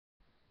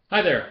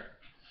Hi there,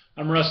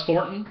 I'm Russ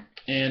Thornton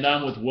and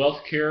I'm with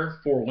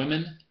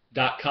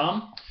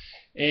Wealthcare4women.com,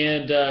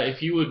 and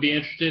if you would be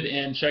interested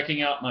in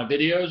checking out my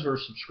videos or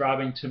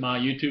subscribing to my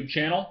YouTube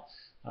channel,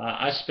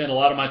 I spend a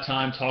lot of my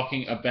time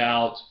talking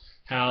about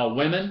how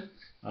women,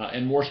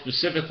 and more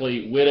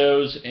specifically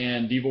widows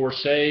and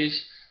divorcees,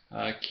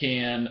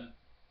 can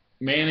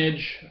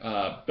manage,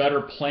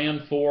 better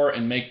plan for,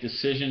 and make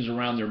decisions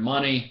around their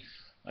money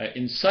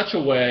in such a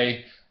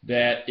way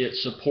that it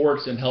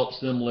supports and helps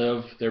them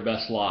live their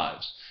best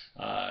lives.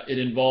 It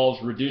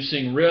involves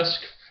reducing risk,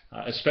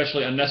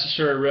 especially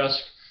unnecessary risk,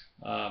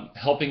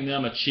 helping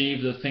them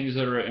achieve the things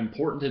that are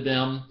important to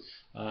them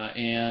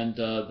and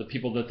the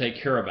people that they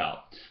care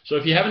about. So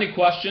if you have any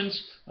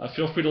questions,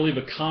 feel free to leave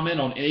a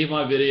comment on any of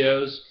my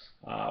videos,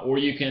 or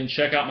you can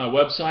check out my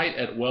website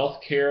at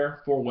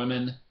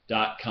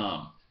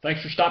wealthcare4women.com.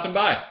 Thanks for stopping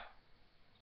by.